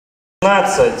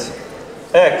15.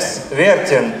 X.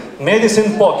 Vertin.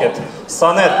 Medicine Pocket.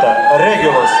 Sonetto.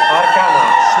 Regulus. Arcana.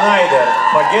 Schneider.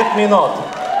 Forget Me Not.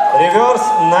 Reverse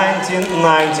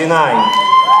 1999.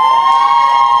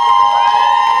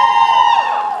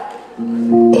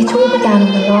 It all began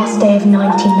on the last day of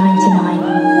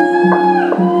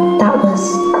 1999. That was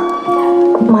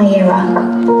my era.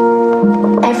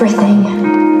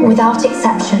 Everything, without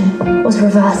exception, was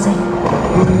reversing.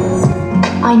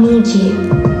 I need you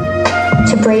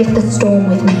to brave the storm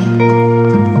with me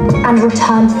and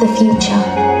return to the future,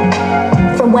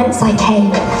 from whence I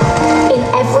came, in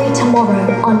every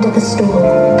tomorrow under the storm.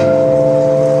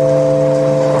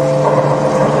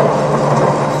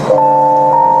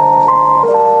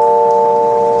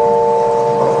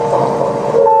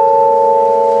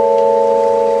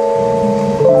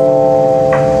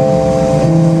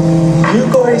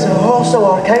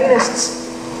 Arcanists.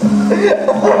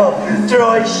 Oh,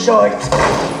 dry shite.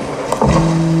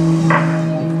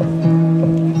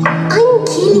 I'm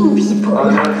killing people.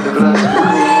 When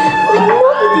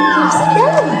nobody gives a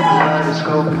damn.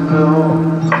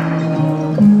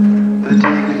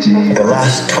 The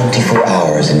last 24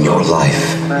 hours in your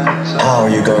life, how are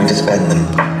you going to spend them?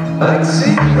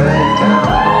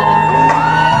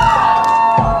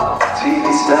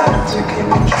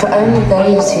 For only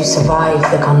those who survive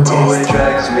the contest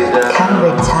can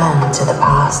return to the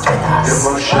past with us.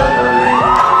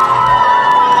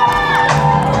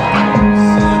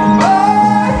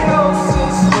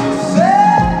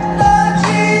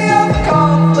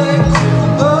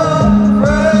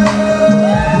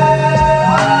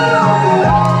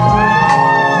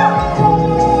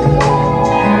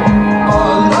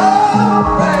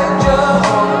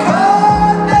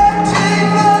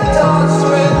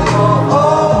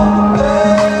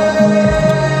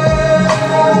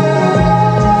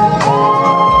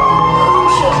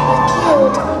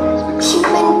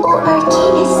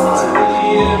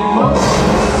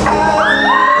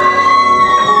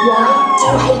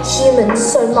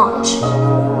 So much.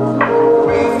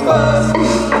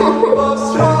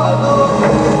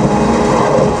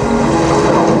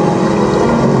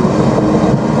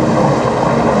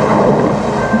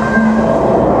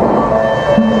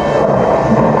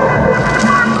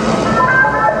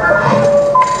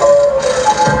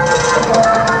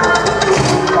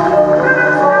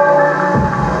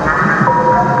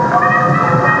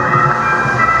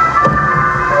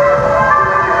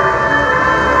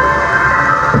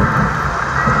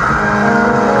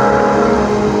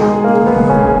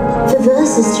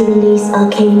 To release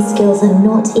arcane skills are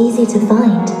not easy to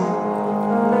find.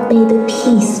 May the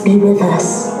peace be with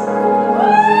us.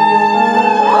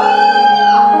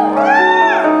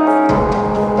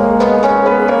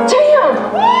 Damn!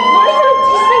 Not even a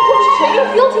decent close training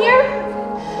field here?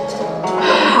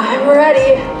 I'm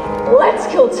ready. Let's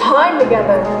kill time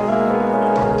together.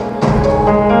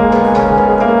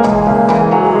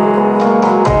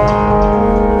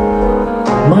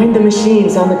 Mind the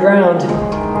machines on the ground.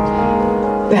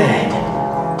 Bang!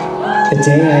 The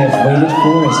day I have waited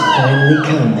for has finally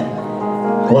come.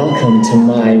 Welcome to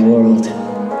my world.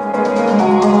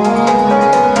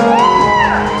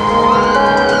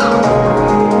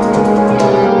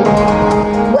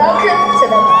 Welcome to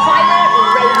the Pirate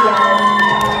Radio.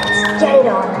 Let's get it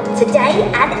on, today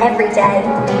and every day.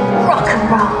 Rock and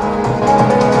roll.